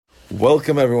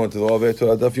Welcome everyone to the Ove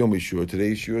Torah Daf Yomi Shur.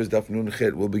 Today's Shur is Daf Nun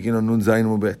Chet. We'll begin on Nun Zayin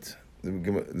Mubet.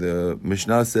 The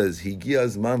Mishnah says, Higia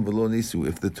Zman v'lo nisu.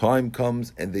 If the time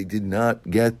comes and they did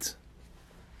not get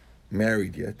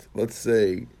married yet, let's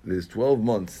say there's 12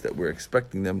 months that we're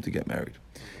expecting them to get married.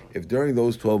 If during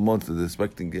those 12 months that they're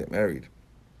expecting to get married,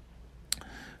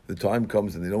 the time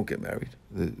comes and they don't get married,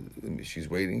 she's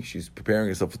waiting, she's preparing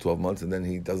herself for 12 months, and then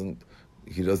he doesn't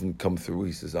come through.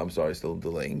 He says, I'm sorry, still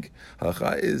delaying.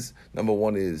 Halacha is, number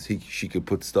one is she could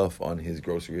put stuff on his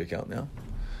grocery account now,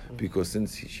 because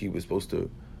since she was supposed to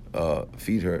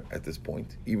feed her at this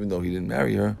point, even though he didn't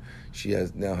marry her, she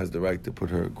now has the right to put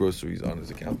her groceries on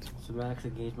his account. So max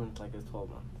engagement like is 12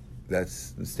 months.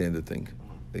 That's the standard thing.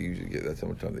 They usually give, that's how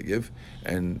much time they give.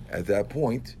 And at that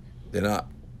point, they're not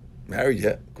married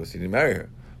yet, because he didn't marry her,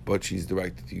 but she's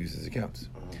directed to use his accounts.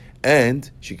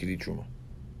 And she could eat truma.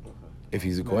 If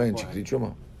he's a Kohen, she could eat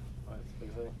truma.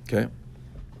 Okay?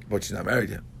 But she's not married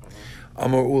yet.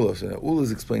 Amar Ula. So now Ula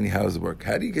is explaining how does it work.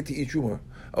 How do you get to eat truma?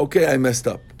 Okay, I messed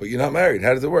up, but you're not married.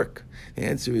 How does it work? The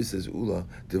answer is, says Ula,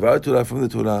 Devar Torah from the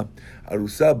Torah,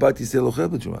 Arusa bati selochel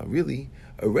b'truma. Really,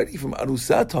 already from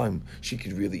Arusa time, she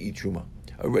could really eat truma.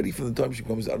 Already from the time she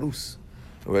becomes Arus.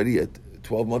 Already at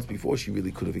 12 months before, she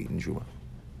really could have eaten truma.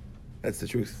 That's the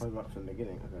truth. From the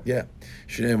beginning. Okay. Yeah.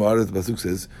 Shnei Ma'aret Pasuk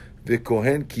says,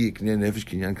 "V'kohen ki yikneh nefesh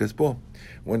kinyan kaspo."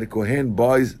 When the kohen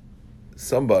buys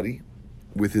somebody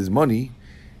with his money,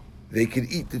 they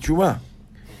could eat the truma,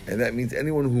 and that means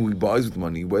anyone who he buys with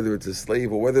money, whether it's a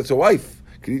slave or whether it's a wife,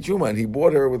 could eat truma. And he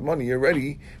bought her with money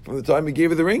already from the time he gave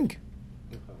her the ring.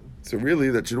 So really,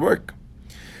 that should work.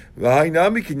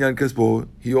 V'hainami kinyan kaspo.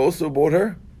 He also bought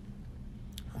her.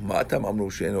 Why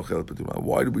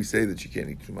do we say that she can't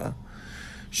eat truma?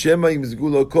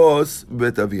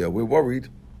 We're worried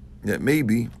that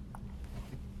maybe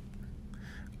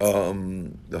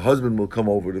the husband will come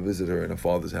over to visit her in her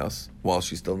father's house while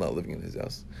she's still not living in his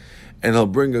house, and he'll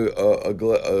bring a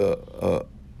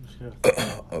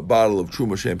bottle of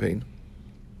truma champagne.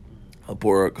 I'll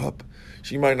pour her a cup.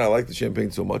 She might not like the champagne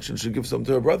so much, and she'll give some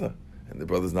to her brother, and the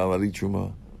brother's not allowed to eat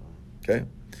truma. Okay,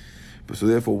 so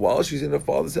therefore, while she's in her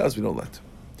father's house, we don't let.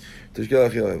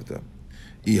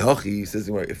 He says,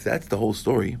 if that's the whole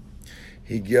story,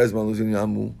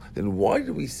 then why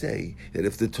do we say that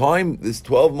if the time, this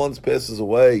 12 months passes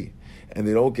away and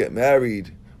they don't get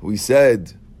married, we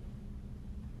said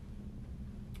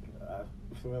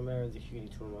if they got married, you can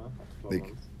eat truma after 12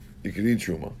 months. You can eat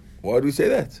truma. Why do we say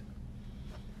that?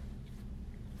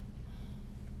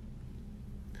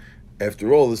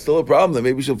 After all, there's still a problem that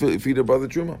maybe she'll feed her brother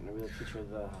truma. Maybe they'll teach her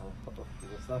the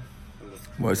stuff.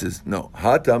 Well, it says, no.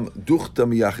 Hatam duchta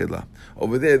miyachela.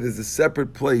 Over there's a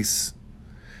separate place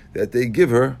that they give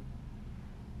her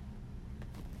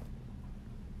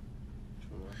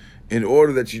in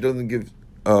order that she doesn't give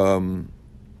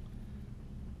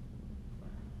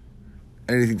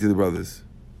anything to the brothers.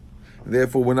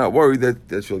 Therefore, we're not worried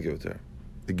that she'll give it to her.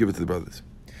 They give it to the brothers.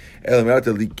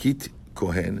 Elamata likit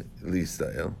kohen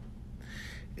li'Yisrael.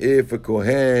 If a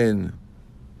kohen,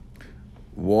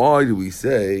 why do we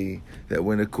say that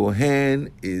when a kohen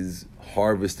is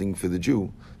harvesting for the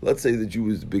Jew, let's say the Jew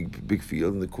is a big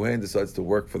field, and the kohen decides to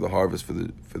work for the harvest for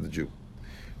the Jew,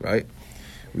 right?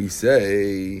 We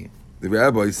say, the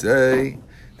rabbis say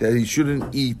that he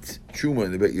shouldn't eat truma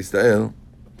in the Beit Yisrael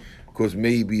because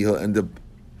maybe he'll end up,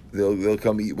 they'll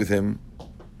come eat with him.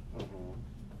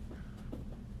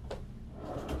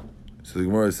 So the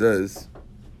Gemara says,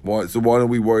 why don't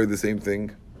we worry the same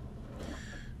thing?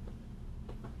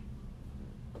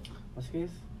 What's the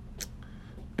case?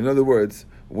 In other words,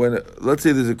 when let's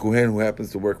say there's a kohen who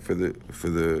happens to work for the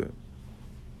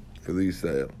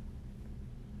Yisrael,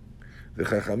 the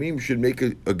Chachamim should make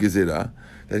a gezerah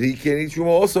that he can't eat truma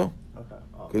also,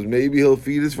 because maybe he'll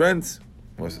feed his friends.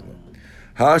 Says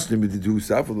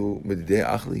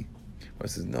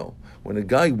no. When a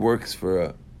guy works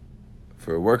for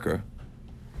a worker,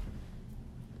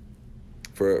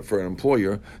 for an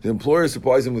employer, the employer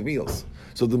supplies him with meals.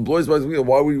 So the employer supplies him with meals.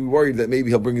 Why would we be worried that maybe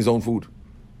he'll bring his own food?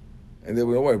 And then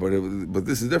we don't worry about it. But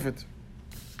this is different.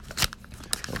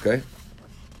 Okay?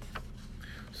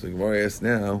 So the Gemara asks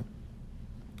now,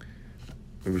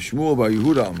 Shmuel bar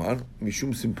Yehuda Amar,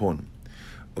 Mishum Simpon.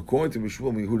 According to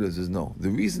Shmuel bar Yehuda, says no. The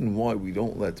reason why we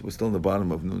don't let, we're still in the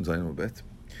bottom of Nun Zayin Mabet.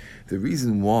 The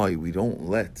reason why we don't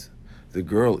let the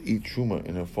girl eat truma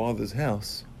in her father's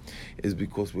house is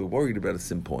because we're worried about a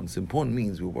simpon. Simpon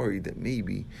means we're worried that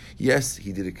maybe, yes,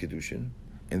 he did a kedushin,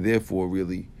 and therefore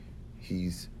really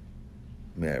he's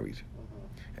married,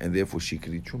 and therefore she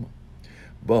could eat truma.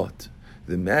 But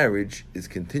the marriage is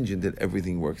contingent that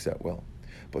everything works out well.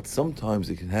 But sometimes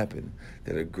it can happen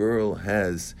that a girl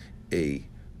has a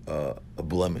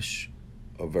blemish,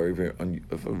 a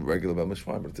regular blemish,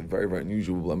 fine, but it's a very, very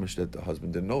unusual blemish that the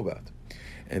husband didn't know about.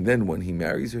 And then when he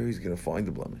marries her, he's going to find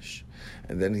the blemish,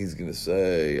 and then he's going to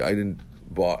say, "I didn't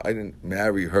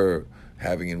marry her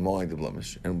having in mind the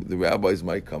blemish." And the rabbis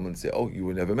might come and say, "Oh, you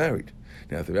were never married."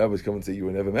 Now, if the rabbis come and say you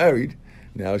were never married,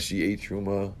 now she ate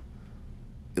truma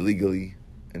illegally,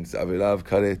 and it's averav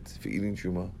karet for eating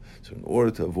truma. So, in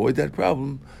order to avoid that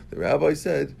problem, the rabbi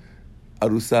said,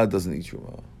 "Arusa doesn't eat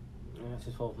truma." Yeah,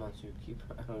 it's 12 months you keep.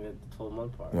 I don't get the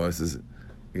 12-month part. Well, says,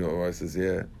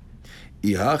 yeah.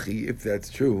 Ihachi, if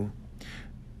that's true,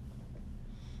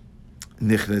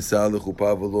 Nichnesa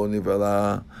lechupa v'lo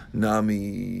nivala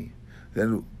nami.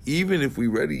 Then even if we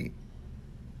ready,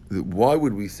 why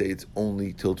would we say it's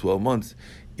only till 12 months?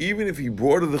 Even if he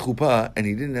brought her the chuppah and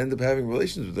he didn't end up having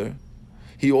relations with her,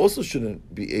 he also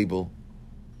shouldn't be able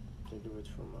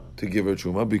to give her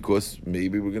truma because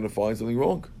maybe we're going to find something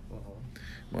wrong.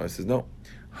 Mara says no.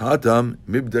 Hadam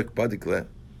mibdak badikle.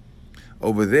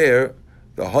 Over there,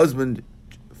 the husband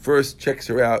first checks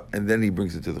her out and then he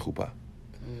brings her to the chuppah.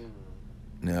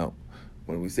 Now,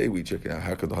 when we say we check it out,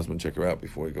 how could the husband check her out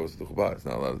before he goes to the chuppah? He's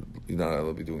not allowed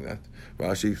to be doing that.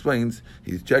 Rashi explains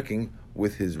he's checking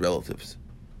with his relatives.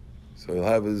 So he'll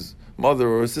have his mother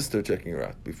or his sister checking her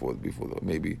out before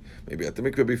maybe at the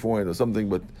mikveh beforehand or something.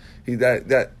 But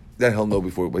that he'll know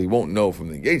before, but he won't know from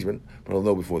the engagement. But he'll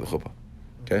know before the chuppah.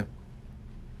 Okay.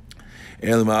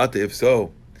 If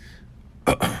so,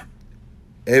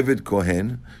 Eved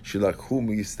Kohen shilakhu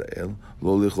miYisrael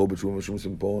lo lichol b'truma mishum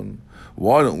simpon.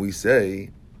 Why don't we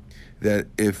say that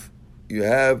if you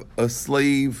have a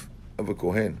slave of a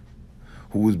Kohen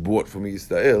who was bought from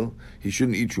Yisrael, he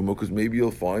shouldn't eat truma because maybe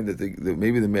you'll find that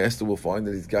maybe the master will find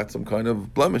that he's got some kind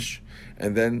of blemish,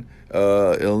 and then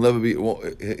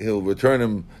he'll return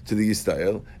him to the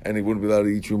Yisrael, and he wouldn't be allowed to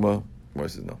eat truma. Gemara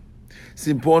says no.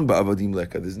 Simpon ba'avadim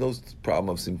leka. There's no problem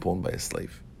of simpon by a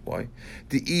slave. Why?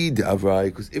 The id avrai,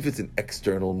 because if it's an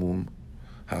external mum,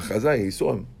 hachazai, he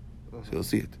saw him, so he'll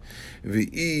see it.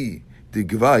 The the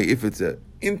gvai, if it's an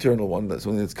internal one, that's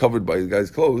something that's covered by the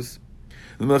guy's clothes.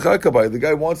 The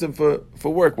guy wants him for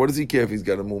work. What does he care if he's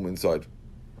got a mum inside?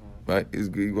 Right?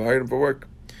 He hired him for work.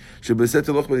 But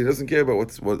he doesn't care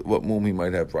about what mum he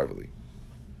might have privately.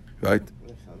 Right?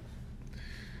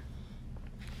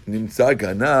 Nimtza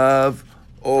ganav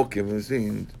or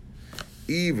kevin.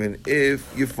 Even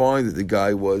if you find that the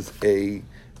guy was a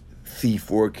thief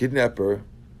or a kidnapper,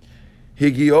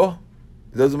 higio,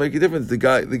 it doesn't make a difference. The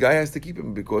guy has to keep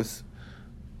him because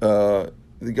the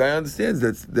guy understands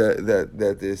that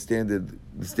the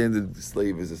standard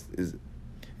slave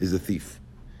is a thief,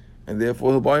 and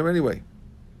therefore he'll buy him anyway.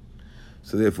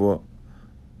 So therefore,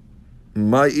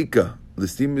 ma'ika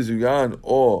l'stim mizuyan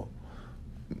or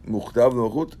muchtav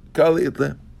l'machut kali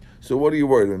itle. So what are you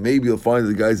worried about? Maybe you'll find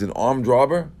the guy's an armed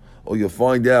robber, or you'll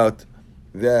find out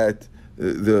that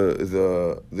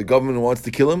the government wants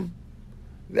to kill him.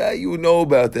 That you know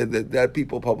about that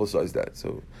people publicize that.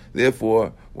 So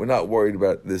therefore, we're not worried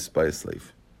about this by a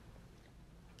slave.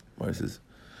 Gemara says.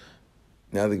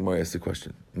 Now the Gemara asks the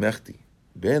question: Mechti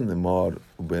ben lemar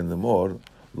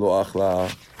lo achla.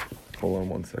 Hold on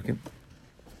 1 second.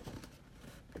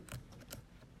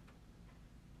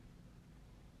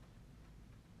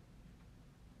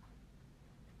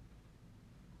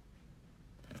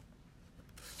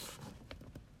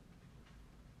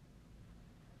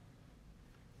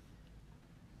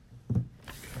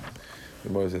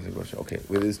 Okay,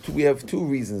 we have two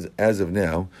reasons as of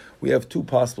now. We have two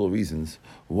possible reasons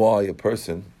why a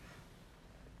person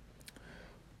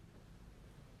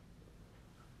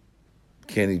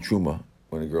can't eat truma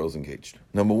when a girl's engaged.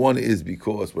 Number one is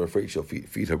because we're afraid she'll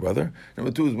feed her brother.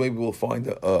 Number two is maybe we'll find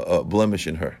a blemish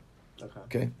in her.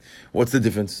 Okay? What's the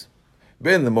difference?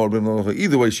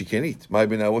 Either way, she can't eat.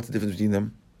 What's the difference between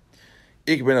them?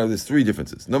 There's three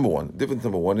differences. Difference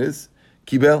number one is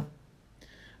kibel.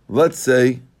 Let's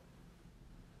say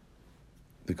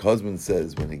the husband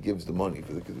says when he gives the money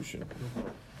for the kedushin,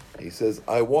 he says,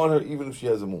 "I want her even if she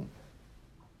has a mum."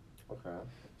 Okay.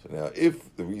 So now,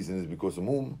 if the reason is because of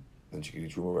mum, then she can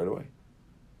eat truma right away.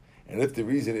 And if the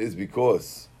reason is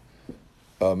because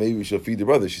maybe she'll feed the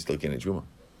brother, she still can't eat truma.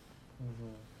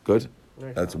 Good.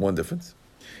 That's one difference.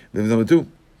 Then number two,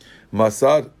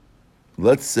 masad.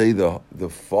 Let's say the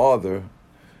father.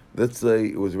 Let's say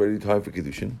it was already time for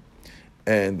kedushin.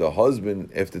 And the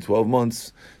husband, after 12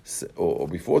 months, or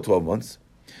before 12 months,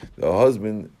 the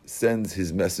husband sends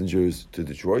his messengers to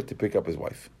Detroit to pick up his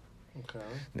wife. Okay.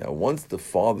 Now, once the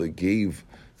father gave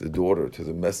the daughter to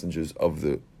the messengers of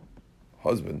the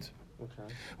husband,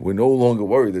 Okay. We're no longer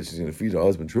worried that she's going to feed her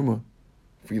husband truma,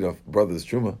 feed her brother's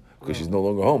truma, because she's no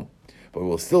longer home. But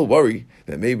we'll still worry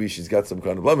that maybe she's got some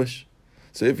kind of blemish.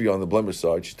 So if you're on the blemish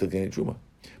side, she's still getting truma.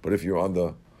 But if you're on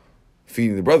the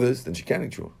feeding the brothers, then she can't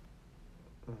eat truma.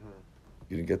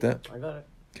 You didn't get that? I got it.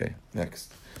 Okay,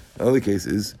 next. Another case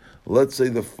is, let's say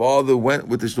the father went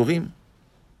with the shluchim.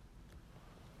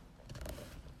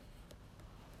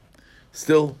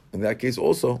 Still, in that case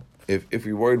also, if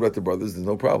you're worried about the brothers, there's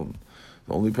no problem.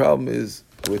 The only problem is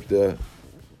with the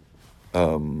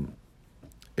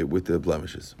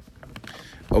blemishes.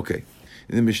 Okay.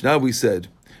 In the Mishnah we said,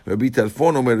 Rabbi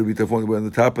Tarfon Omer, Rabbi Tarfon, we're on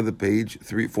the top of the page,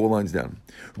 4 lines down.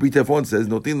 Rabbi Tarfon says,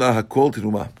 Notin la hakol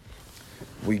teruma.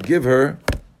 We give her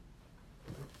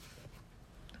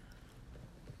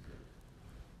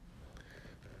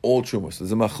all truma. So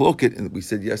there's a machloket, and we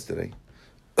said yesterday,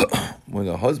 when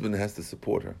a husband has to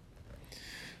support her,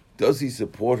 does he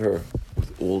support her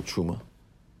with all truma?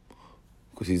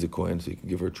 Because he's a kohen, so he can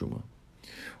give her truma.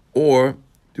 Or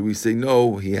do we say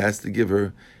no, he has to give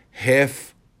her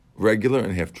half regular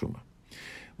and half truma?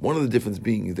 One of the difference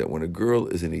being is that when a girl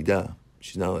is an idah,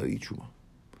 she's not allowed to eat truma.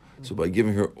 So by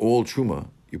giving her all truma,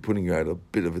 you're putting her at a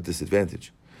bit of a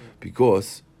disadvantage,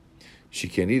 because she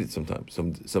can't eat it sometimes.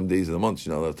 Some days of the month, she's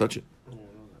not allowed to touch it.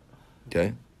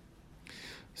 Okay?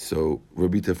 So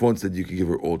Rabbi Tarfon said you could give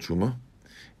her all truma,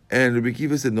 and Rabbi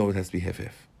Kiva said no, it has to be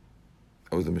half-half.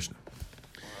 That was the Mishnah.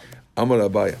 Amar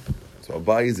Abaya. So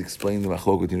Abaya is explaining the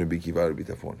machloket between Rabbi Kiva and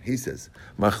Rabbi Tarfon. He says,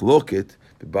 machloket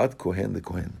bebat kohen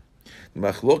lekohen. The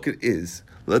machloket is,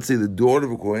 let's say the daughter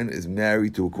of a kohen is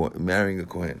married to marrying a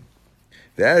kohen.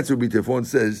 That's what Rabbi Tarfon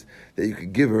says, that you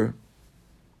could give her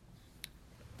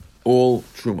all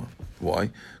truma.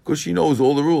 Why? Because she knows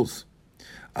all the rules.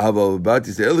 Bat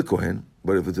Yisrael kohen,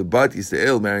 but if it's a bat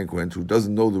Yisrael marrying kohen who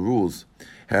doesn't know the rules,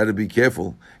 how to be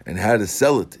careful and how to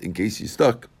sell it in case she's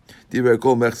stuck, then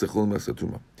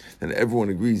everyone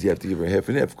agrees you have to give her half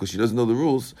and half, because she doesn't know the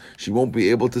rules. She won't be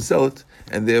able to sell it,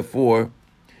 and therefore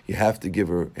you have to give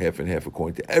her half and half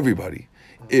according to everybody.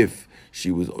 If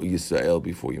she was Yisrael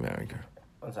before you married her.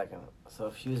 1 second. So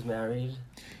if she was married,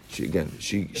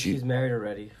 she's married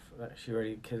already. She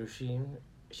already kiddushin.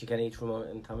 She can eat truma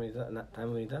in time of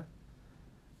nida.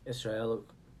 Israel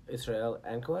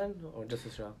and Kohen, or just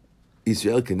Israel?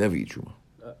 Israel can never eat truma.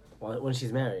 When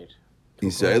she's married.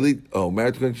 Israeli,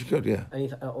 married to Kohen, she could, yeah.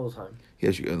 All the time.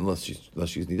 Yeah, unless she's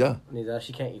nida. Nida,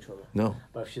 she can't eat truma. No.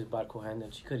 But if she's bar Kohen, then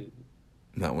she could eat.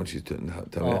 Not when she's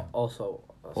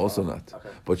Also not. Okay.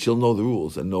 But she'll know the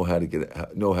rules and know how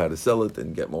to sell it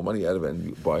and get more money out of it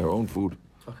and buy her own food.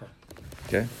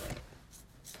 Okay.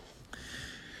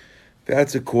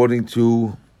 That's according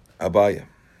to Abaya.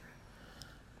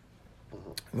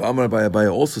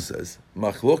 Abaya also says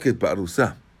machloket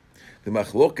ba'arusa. The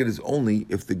machloket is only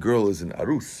if the girl is an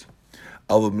arus.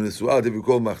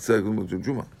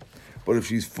 But if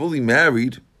she's fully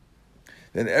married,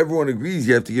 then everyone agrees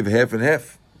you have to give half and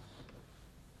half.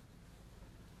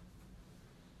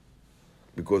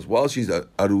 Because while she's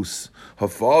arus, her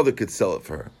father could sell it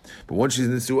for her. But once she's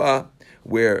in Nisu'ah,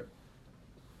 where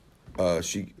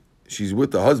she's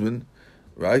with the husband,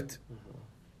 right?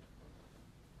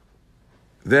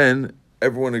 Then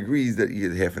everyone agrees that you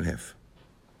get half and half.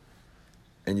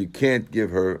 And you can't give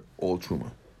her all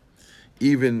truma.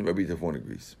 Even Rabbi Tarfon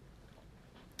agrees.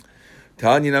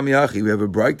 Tanya Namiyachi, we have a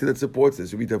bright that supports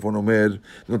this. Rabbi Tarfon Omer,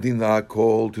 notin la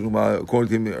kol truma,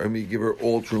 according to him, give her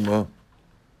all truma.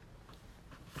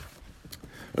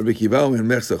 Rabbi Kiva Omer,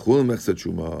 mechsa chul, mechsa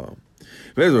truma.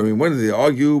 When they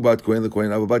argue about Kohen, the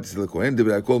Kohen, Ababatis the Kohen, they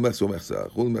will call mechsa,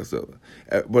 mechsa, chul, mechsa.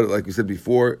 But like we said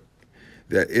before,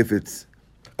 that if it's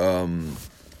a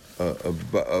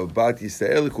bat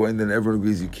Yisrael Kohen, then everyone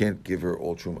agrees you can't give her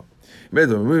all truma.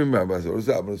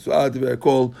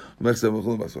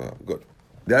 Good.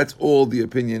 That's all the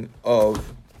opinion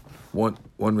of one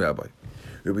rabbi.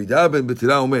 Rabbi Daben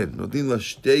Betira Omer, notin la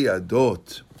shtei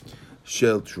yadot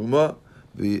shel truma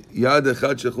v'yad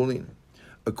echad shel chulin.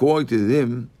 According to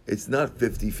him, it's not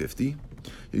 50-50.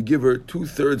 You give her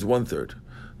 2/3, 1/3.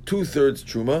 2/3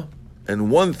 truma and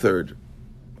 1/3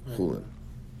 chulin.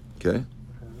 Okay?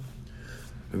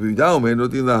 Rabbi Yehuda Omer,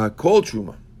 notin la hakol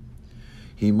truma.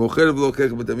 He mocher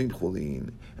v'lokech b'damim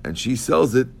chulin, and she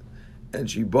sells it, and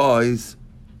she buys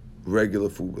regular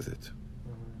food with it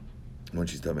when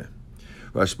she's tameh.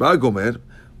 Rashbag Omer,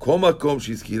 kol makom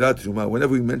shizkirat truma.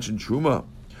 Whenever we mention truma,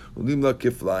 rodim la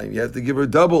kiflaim, you have to give her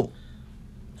double.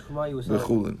 Truma you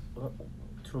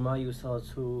sell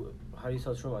to. How do you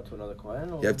sell truma to another kohen?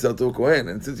 You have to sell to a kohen,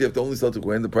 and since you have to only sell to a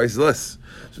kohen, the price is less.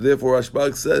 So therefore,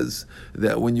 Rashbag says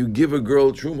that when you give a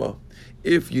girl truma,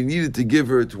 if you needed to give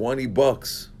her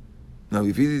 $20 Now,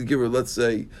 if you did give her, let's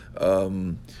say,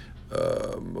 1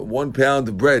 pound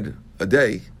of bread a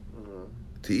day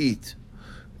to eat,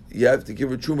 you have to give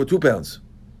her truma 2 pounds.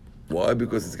 Why?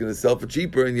 Because it's going to sell for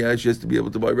cheaper, and she has to be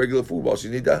able to buy regular food while she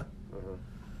needs that.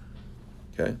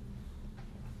 Okay.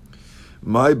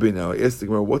 My bin now, I asked the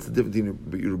Gemara, what's the difference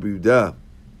between Rabbi Yehuda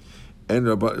and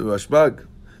Rabbi Rashbag?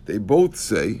 They both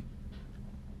say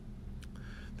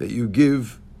that you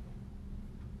give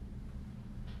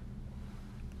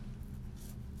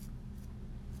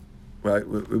right.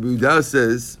 Rabbi Yehuda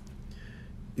says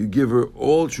you give her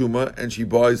all truma and she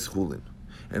buys chulin,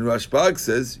 and Rashbag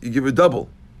says you give her double.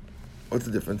 What's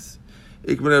the difference?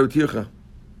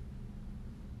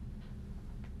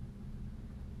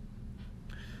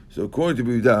 So according to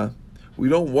Yehuda, we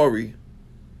don't worry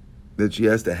that she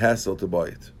has to hassle to buy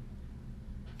it.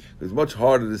 It's much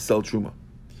harder to sell truma.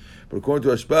 But according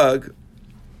to Rashbag,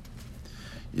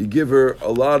 you give her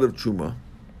a lot of truma,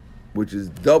 which is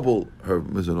double her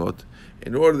mizonot,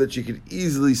 in order that she could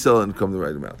easily sell it and come the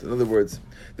right amount. In other words,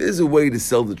 there's a way to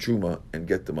sell the truma and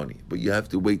get the money, but you have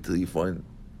to wait till you find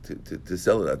to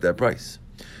sell it at that price.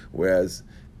 Whereas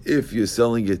if you're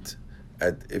selling it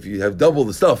if you have double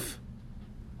the stuff,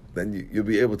 then you'll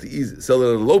be able to sell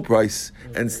it at a low price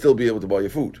and still be able to buy your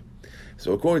food.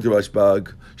 So according to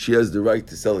Rashbag, she has the right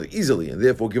to sell it easily, and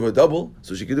therefore give her double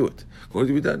so she can do it.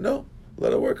 According to Yehuda, no,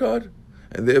 let her work hard,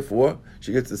 and therefore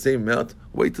she gets the same amount.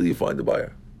 Wait till you find the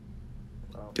buyer.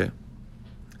 Okay,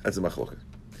 that's a machloket.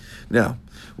 Now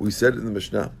we said in the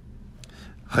Mishnah,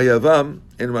 Hayavam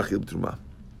en machil b'truma.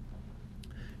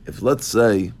 If let's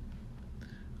say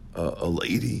a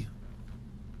lady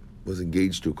was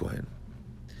engaged to a kohen,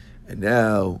 and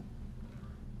now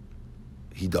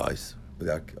he dies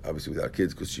without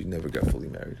kids, because she never got fully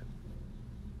married.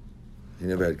 He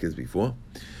never had kids before.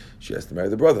 She has to marry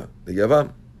the brother, the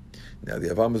Yavam. Now the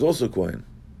Yavam is also Kohen.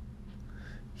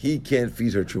 He can't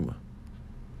feed her truma.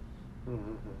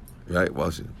 Right?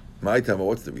 Well, my time,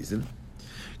 what's the reason?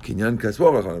 Kinyan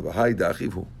kasva.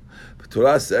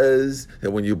 Torah says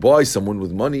that when you buy someone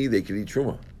with money, they can eat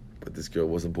truma. But this girl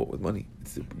wasn't bought with money.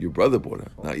 Your brother bought her,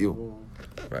 not you.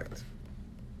 Right.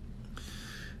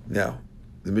 Now,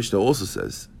 the Mishnah also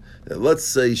says that let's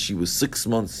say she was 6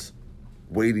 months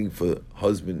waiting for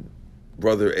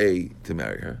brother A to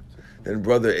marry her. Then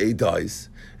brother A dies,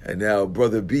 and now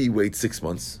brother B waits 6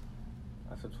 months.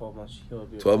 After 12 months, she'll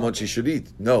be 12 months she should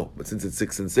eat. No, but since it's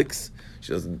 6 and 6,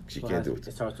 she can't do it.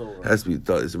 It starts over. It has to be,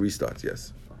 it's a restart,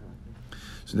 yes.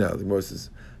 So now the Gemara says,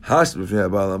 now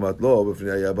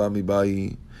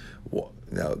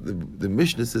the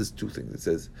Mishnah says two things. It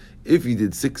says, if he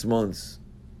did 6 months,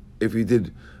 if he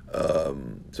did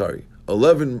 11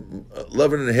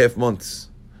 and a half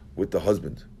months with the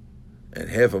husband and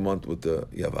half a month with the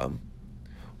Yavam,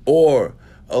 or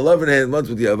 11 and a half months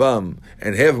with the Yavam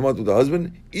and half a month with the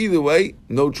husband, either way,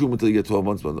 no truma until you get 12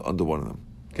 months under one of them.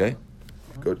 Okay?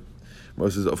 Good.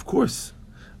 Moshe says, of course.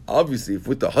 Obviously, if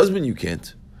with the husband you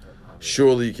can't,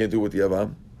 surely you can't do it with the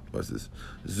Yavam. Moshe says,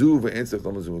 Zu ve'ensef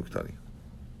lamazu uktani.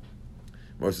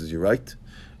 Moshe says, you're right.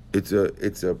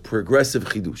 It's a progressive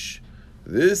chidush.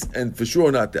 This, and for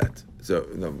sure not that. So,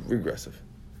 no, regressive.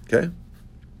 Okay?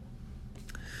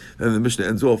 And the Mishnah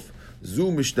ends off,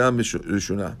 Zu Mishnah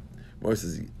Rishuna. Moshe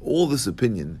says, all this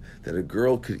opinion that a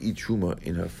girl could eat truma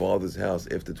in her father's house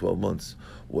after 12 months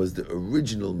was the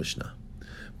original Mishnah.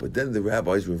 But then the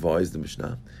rabbis revised the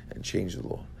Mishnah and changed the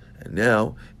law. And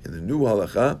now, in the new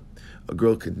halacha, a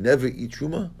girl can never eat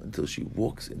truma until she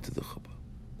walks into the chuppah.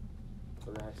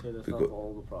 So that's here to solve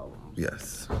all the problems.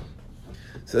 Yes.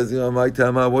 Says the my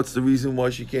Tama, what's the reason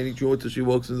why she can't eat truma until she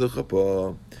walks into the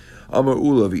chuppah? Amar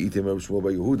Ula v'item Reb Shmuel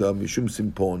bar Yehuda mishum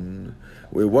simpon.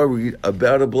 We're worried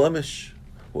about a blemish.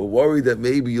 We're worried that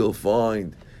maybe you'll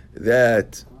find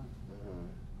that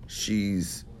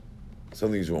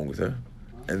something's wrong with her,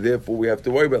 and therefore we have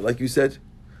to worry about it. Like you said,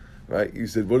 right? You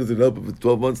said, what does it help if it's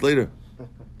 12 months later?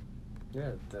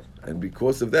 Yeah. And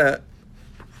because of that,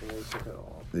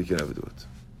 So they can never do it.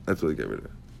 That's why they get rid of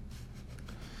it.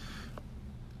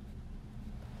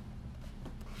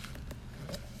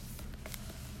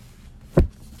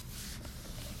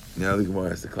 Now the Gemara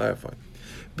has to clarify.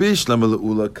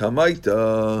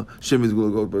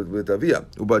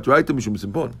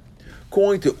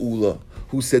 According to Ula,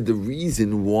 who said the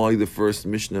reason why the first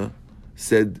Mishnah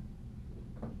said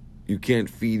you can't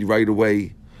feed right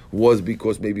away was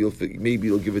because maybe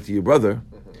you'll give it to your brother.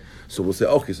 So we'll say,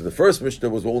 okay, so the first Mishnah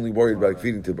was only worried about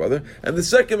feeding to the brother, and the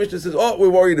second Mishnah says, we're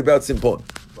worried about simpon,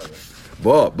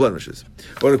 blemishes.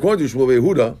 But according to Shmuel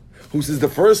Yehuda, who says the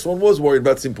first one was worried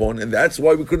about simpon, and that's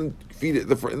why we couldn't feed it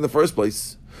in the first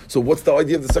place. So what's the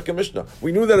idea of the second Mishnah?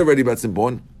 We knew that already about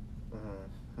simpon.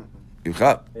 You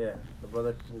chab. Yeah, the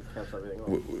brother cancels everything off.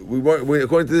 We weren't,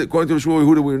 according to Shmuel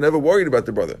Yehuda, we were never worried about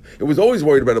the brother. It was always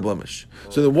worried about a blemish.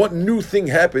 So then what new thing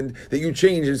happened that you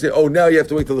changed and say, oh, now you have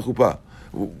to wait till the chuppah?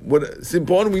 What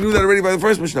simple? We knew that already by the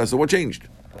first Mishnah. So what changed?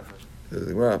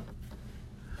 The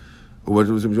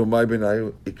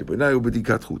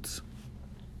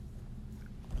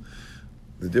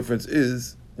difference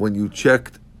is when you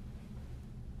checked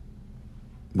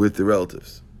with the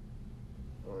relatives.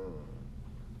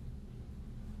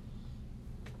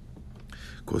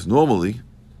 Because normally,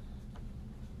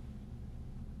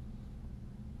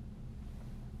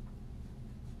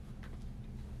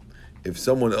 if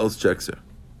someone else checks her,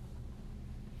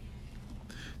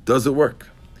 does it work?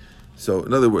 So,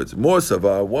 in other words, more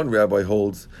savar, one rabbi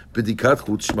holds b'dikat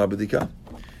chutz shma b'dika,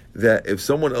 that if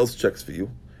someone else checks for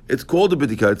you, it's called a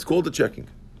b'dika, it's called a checking.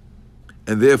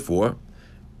 And therefore,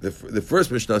 the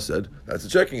first Mishnah said, that's a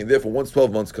checking, and therefore once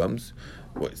 12 months comes,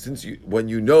 when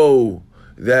you know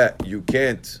that you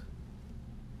can't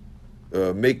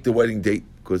make the wedding date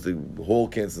because the whole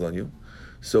cancels on you,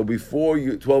 so before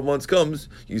 12 months comes,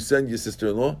 you send your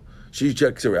sister-in-law, she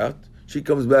checks her out, she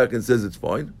comes back and says it's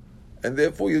fine, and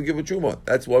therefore you'll give a truma.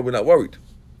 That's why we're not worried,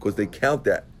 because they count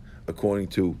that according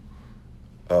to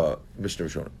Mishnah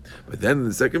Rishonah. But then in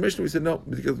the second Mishnah we said no,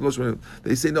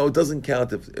 they say no, it doesn't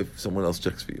count if someone else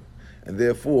checks for you, and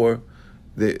therefore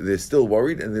they're still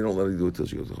worried and they don't let her do it till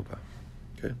she goes to chuppah.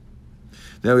 Okay.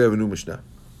 Now we have a new Mishnah.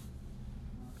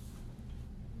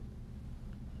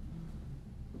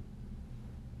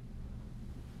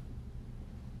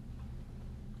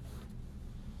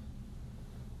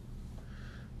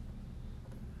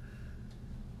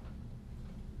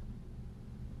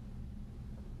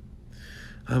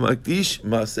 Hamakdish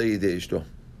Maaseh Yedei Ishto,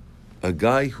 a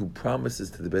guy who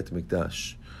promises to the Beit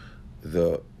Mikdash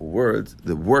the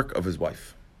work of his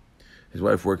wife. His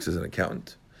wife works as an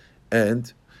accountant,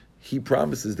 and he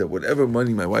promises that whatever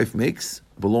money my wife makes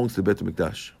belongs to the Beit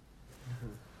Mikdash.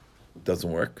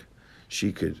 Doesn't work.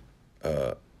 She could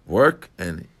work,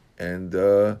 and they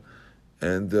don't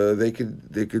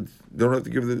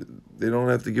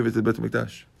have to give it to the Beit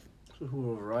Mikdash. So who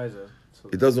will rise it?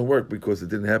 It doesn't work because it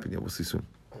didn't happen yet. We'll see soon,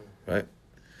 right?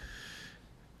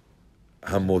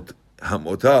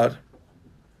 Hamotar.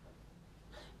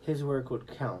 His work would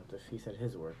count if he said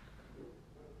his work.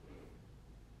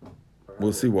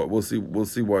 We'll see why it works.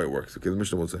 Okay, the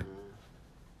Mishnah will say.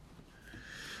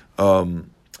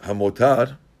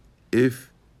 Hamotar, if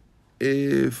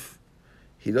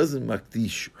he doesn't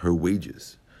makdish her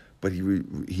wages, but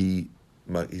he's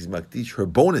makdish her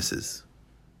bonuses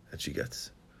that she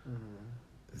gets.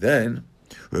 Then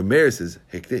Rameir says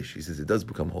hekdesh. He says it does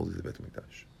become holy to the Beit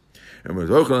Mikdash. And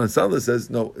Yochanan Sallah says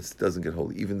no, it doesn't get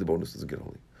holy. Even the bonus doesn't get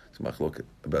holy. It's machloket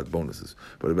about bonuses,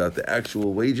 but about the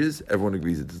actual wages, everyone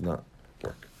agrees it does not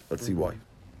work. Let's see why.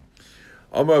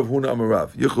 Amar Huna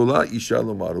Amarav Yechola Isha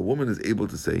Lomar. A woman is able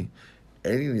to say,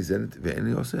 "Eni nizenet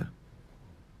ve'eni oseh."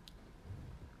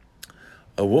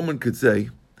 A woman could say,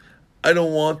 "I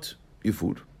don't want your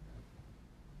food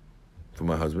for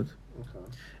my husband."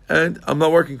 And I'm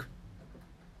not working.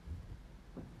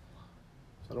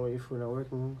 So I don't want you for not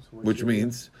working. So which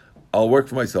means I'll work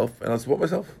for myself and I'll support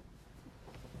myself.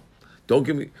 Don't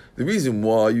give me the reason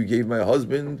why you gave my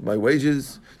husband my wages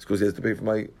is because he has to pay for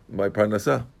my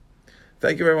parnasa.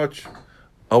 Thank you very much.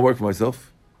 I'll work for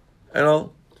myself and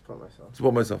I'll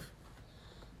support myself.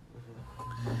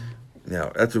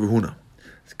 Now that's a Rehuna.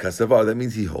 Kasavar, that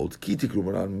means he holds ki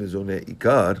tikrumanan mizone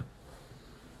ikar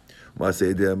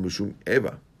ma'aseh mushum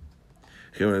eva.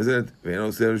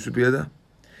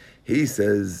 He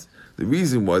says the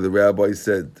reason why the rabbi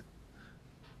said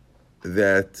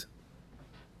that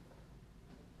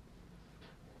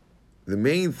the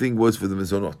main thing was for the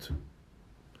mizonot.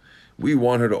 We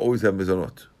want her to always have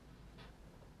mizonot.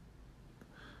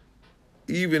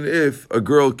 Even if a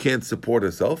girl can't support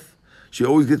herself, she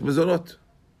always gets mizonot.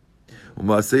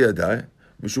 The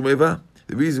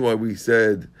reason why we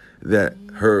said that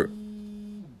her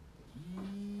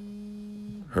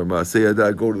Maaseh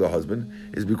Yadah go to the husband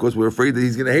is because we're afraid that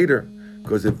he's going to hate her.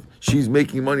 Because if she's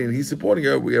making money and he's supporting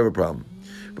her, we have a problem.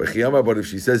 But if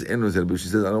she says, I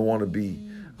don't want to be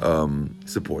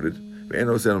supported,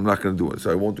 I'm not going to do it,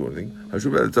 so I won't do anything.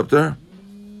 It's up to her.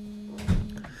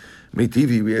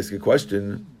 TV, we ask a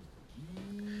question.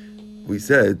 We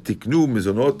said, Tiknu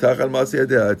mizonot tachal Maaseh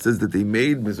Yadah. It says that they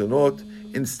made mizonot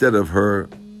instead of her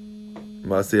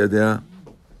Maaseh Yadah.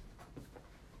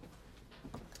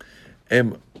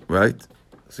 Right?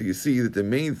 So you see that the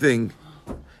main thing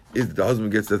is that the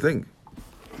husband gets the thing.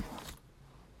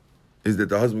 Is that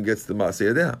the husband gets the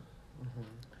Maaseh Yadah.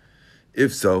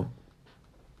 If so,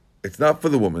 It's not for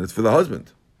the woman, it's for the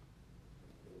husband.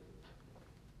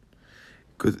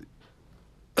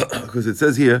 Because it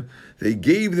says here, they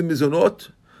gave the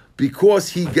mizonot because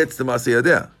he gets the Maaseh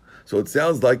Yadeh. So it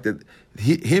sounds like that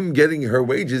him getting her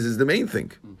wages is the main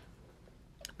thing.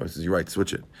 Says, you're right,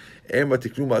 switch it.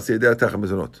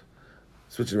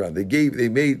 Switch it around. They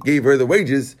gave her the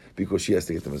wages because she has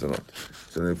to get the mizonot.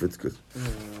 So then if it's good.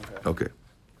 Okay.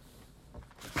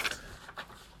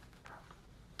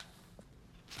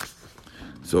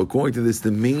 So according to this,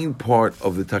 the main part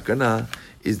of the takana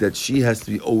is that she has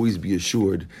to always be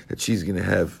assured that she's going to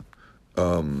have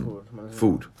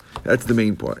food. That's the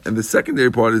main part. And the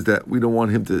secondary part is that we don't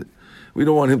want him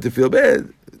to feel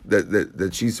bad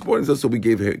that she's supporting us, so we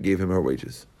gave him her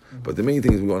wages. Mm-hmm. But the main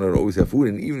thing is we want her to always have food,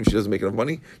 and even if she doesn't make enough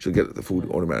money, she'll get the food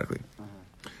automatically.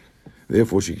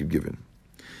 Therefore, she could give in.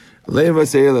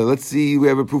 Let's see, we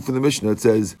have a proof from the Mishnah. It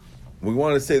says, we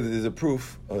want to say that there's a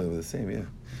proof. Oh, they're the same, yeah.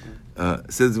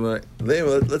 It says,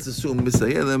 let's assume we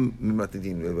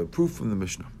have a proof from the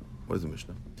Mishnah. What is the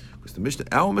Mishnah? Because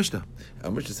our Mishnah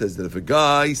says that if a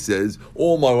guy says,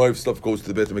 all my wife's stuff goes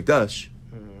to the Beit HaMikdash,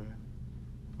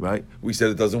 right? We said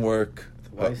it doesn't work.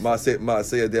 My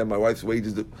wife's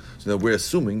wages. So now we're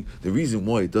assuming the reason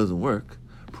why it doesn't work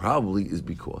probably is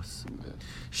because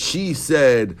she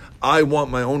said, I want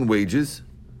my own wages,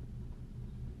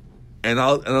 and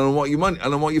I don't want your money, I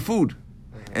don't want your food.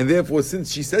 And therefore,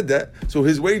 since she said that, so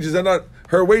her wages are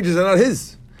not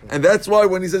his. And that's why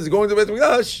when he says going to Beit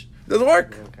HaMikdash, it doesn't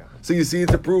work. Okay. So you see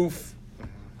it's a proof.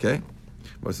 Okay?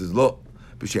 Mara says, lo,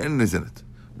 b'she'enin is in it.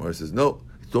 Mara says, no,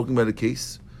 he's talking about a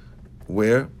case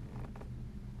where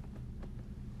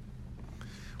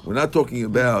we're not talking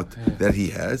about that he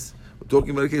has. We're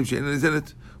talking about a case, b'she'enin is in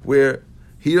it, where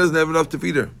he doesn't have enough to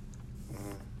feed her.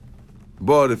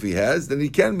 But if he has, then he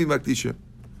can be makdisha,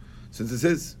 since it's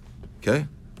his. Okay?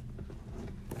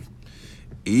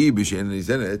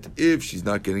 If she's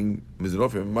not getting mizonot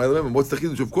from him, what's the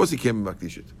chidush? Of course he can't be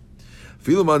makdishit.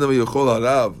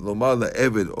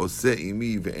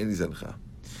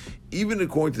 Even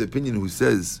according to the opinion who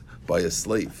says by a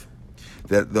slave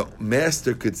that the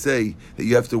master could say that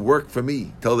you have to work for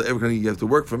me, tell the everybody you have to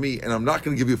work for me, and I'm not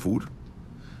going to give you food.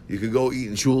 You can go eat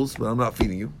in shuls, but I'm not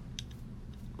feeding you.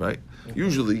 Right?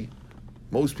 Usually,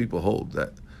 most people hold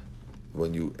that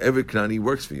when every Knani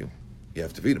works for you, you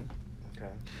have to feed him.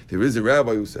 Okay. There is a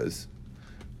rabbi who says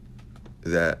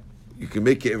that you can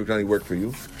make every Knani work for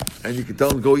you, and you can tell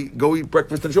him go eat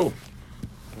breakfast and shul.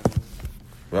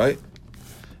 Right?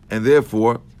 And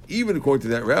therefore, even according to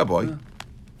that rabbi,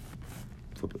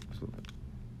 flip it.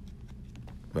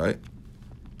 Right?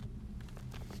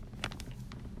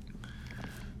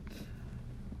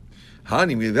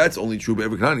 Hani, that's only true by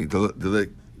every Knani.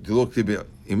 To look to be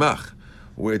imach,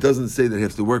 where it doesn't say that he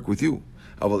has to work with you.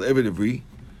 Aval Eved Ivri,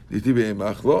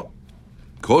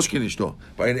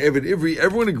 by an Eved Ivri,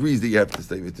 everyone agrees that you have to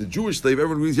slave. It's a Jewish slave,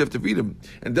 everyone agrees you have to feed him.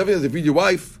 And definitely has to feed your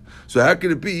wife. So how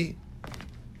can it be?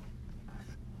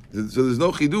 So there's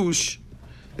no chidush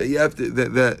that you have to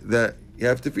that you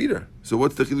have to feed her. So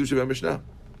what's the chidush of our Mishnah?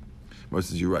 Mar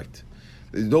says, you're right.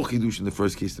 There's no chidush in the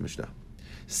first case of the Mishnah.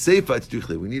 Seifa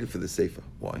tztuchle, we need it for the Seifa.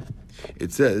 Why?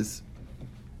 It says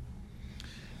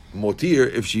motir,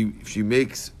 if she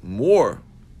makes more,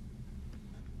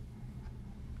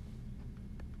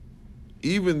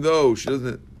 even though she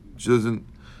doesn't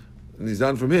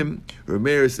nizan from him,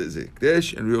 Rameir says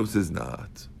ikdesh and Reuel says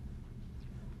not.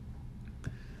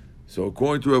 So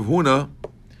according to Rav Huna,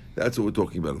 that's what we're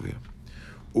talking about over here.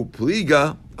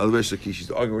 Upliga al Resh Lakish, he's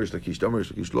arguing Resh Lakish, Dam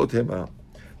Resh Lakish, lo tema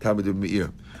tamid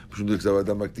meir.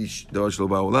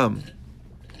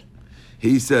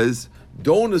 He says,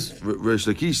 Resh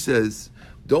Lakish says,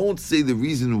 don't say the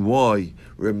reason why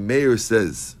Rameir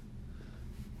says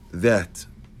that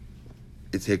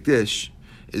it's hekdesh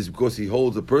is because he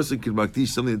holds a person can makdish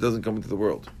something that doesn't come into the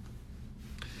world.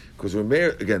 Because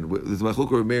Rameir, again, there's machlok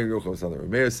Rameir and Yocham Sander.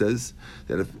 Rameir says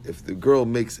that if the girl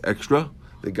makes extra,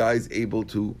 the guy's able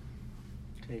to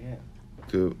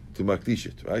makdish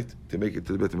it, right? To make it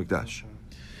to the Beit HaMikdash.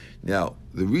 Now,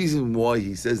 the reason why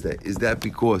he says that is that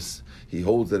because he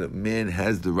holds that a man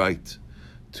has the right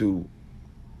to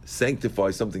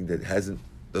sanctify something that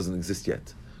doesn't exist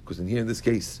yet. Because in this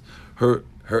case, her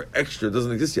extra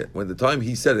doesn't exist yet. When the time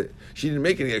he said it, she didn't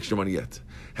make any extra money yet.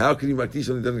 How can he makdish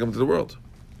something that doesn't come into the world?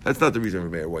 That's not the reason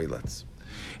Rameir why he lets.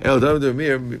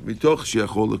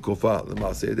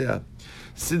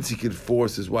 Since he can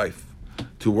force his wife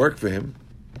to work for him,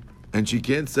 and she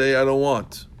can't say, I don't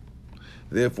want.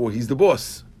 Therefore, he's the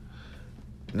boss.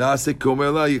 It's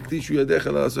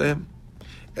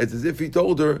as if he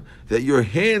told her that your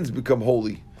hands become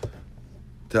holy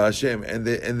to Hashem, and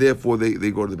therefore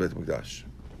they go to the Beit Mikdash.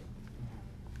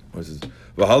 He says,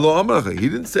 he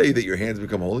didn't say that your hands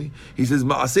become holy. He says,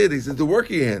 Ma'aseh, he says the work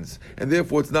of your hands, and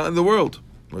therefore it's not in the world.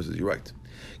 He says, you're right.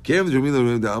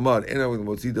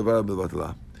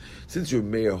 Since your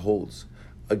mayor holds,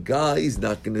 a guy is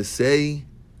not going to say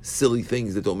silly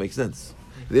things that don't make sense.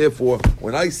 Therefore,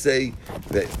 when I say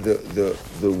that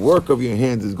the work of your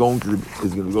hands is going to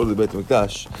go to the Beit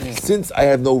Mikdash, since I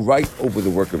have no right over the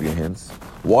work of your hands,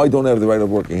 why don't I have the right over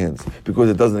the work of your hands? Because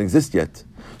it doesn't exist yet.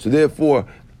 So therefore,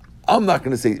 I'm not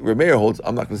going to say, Rameir holds,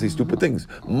 I'm not going to say stupid things.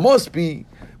 Must be,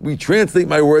 we translate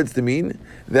my words to mean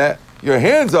that your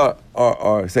hands are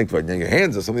sanctified. Now your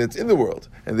hands are something that's in the world,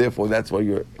 and therefore that's why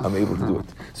I'm able to do it.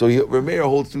 So Rameir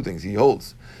holds two things. He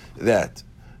holds that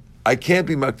I can't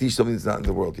be makdish something that's not in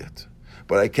the world yet,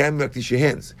 but I can be makdish your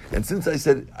hands. And since I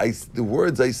said, the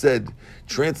words I said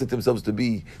translate themselves to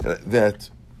be that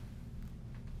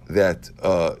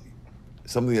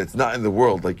something that's not in the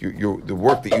world, like the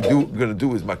work that you're going to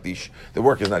do is makdish. The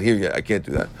work is not here yet. I can't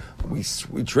do that. We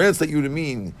translate you to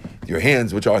mean your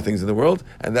hands, which are things in the world,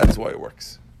 and that's why it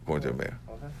works, according to Rameir.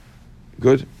 Okay.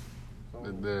 Good?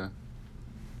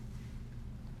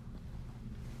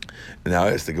 Now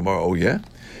I ask the Gemara, oh yeah?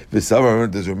 Does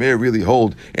Rameir really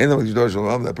hold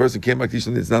that person can't makdish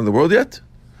something that's not in the world yet?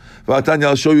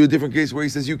 I'll show you a different case where he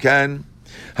says you can.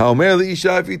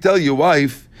 If you tell your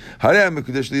wife,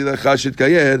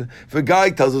 if a guy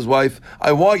tells his wife,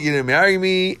 I want you to marry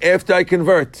me after I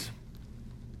convert.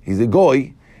 He's a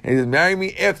goy, and he says, marry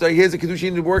me after he has a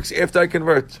kiddushin that works after I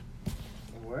convert.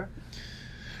 Where?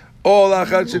 Or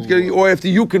after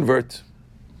you convert.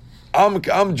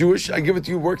 I'm Jewish, I give it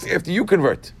to you, works after you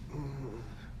convert.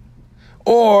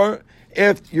 Or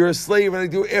if you're a slave and I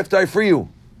do it after I free you.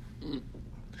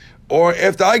 Or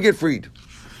after I get freed.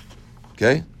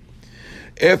 Okay?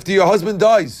 After your husband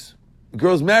dies, the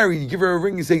girl's married, you give her a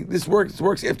ring, you say, this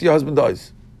works after your husband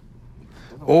dies.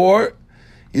 Or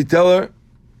you tell her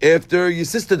after your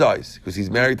sister dies, because he's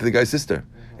married to the guy's sister.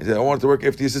 He said, I want it to work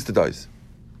after your sister dies.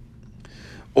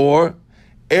 Or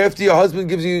after your husband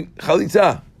gives you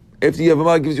chalitza, after your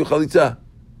Yavamah gives you chalitza.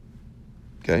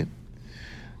 Okay?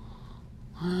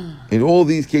 In all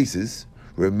these cases,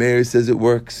 Rameir says it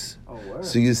works.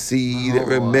 So you see that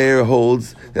Rameir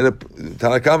holds that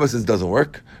Tanakama says it doesn't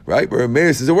work, right? But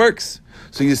Rameir says it works.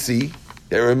 So you see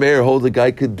that Rameir holds a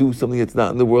guy could do something that's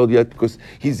not in the world yet because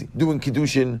he's doing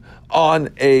kiddushin on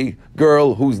a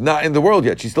girl who's not in the world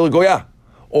yet. She's still a goya,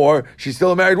 or she's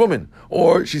still a married woman,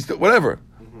 or she's still whatever,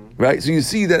 right? So you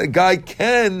see that a guy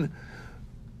can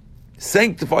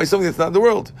sanctify something that's not in the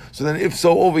world. So then, if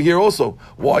so, over here also,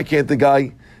 why can't the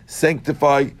guy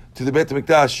sanctify to the Beit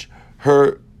HaMikdash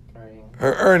her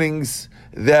earnings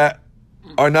that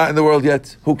are not in the world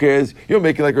yet? Who cares? You're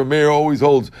making like Rameir always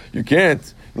holds. You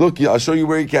can't. Look, I'll show you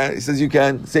where you can. It says you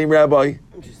can. Same rabbi.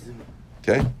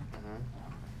 Okay?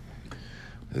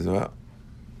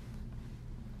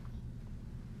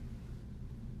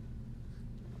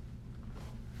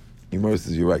 Yimar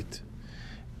says you're right.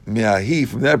 Me'ahi,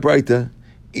 from that brighter,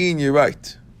 you're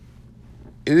right.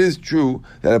 It is true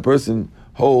that a person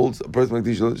holds, a person like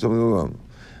this, something wrong.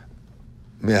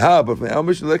 But from our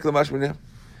mission, we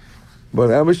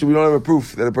don't have a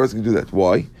proof that a person can do that.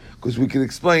 Why? Because we can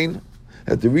explain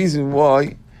that the reason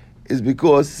why is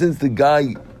because since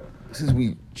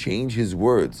we change his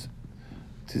words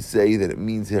to say that it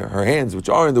means her hands, which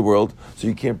are in the world, so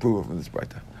you can't prove it from this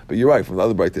Braita. But you're right, from the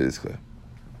other Braita it is clear.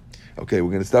 Okay,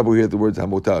 we're going to stop over here at the words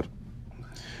Hamotar.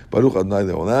 Baruch Adonai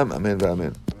Le'olam, Amen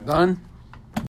v'Amen. Done?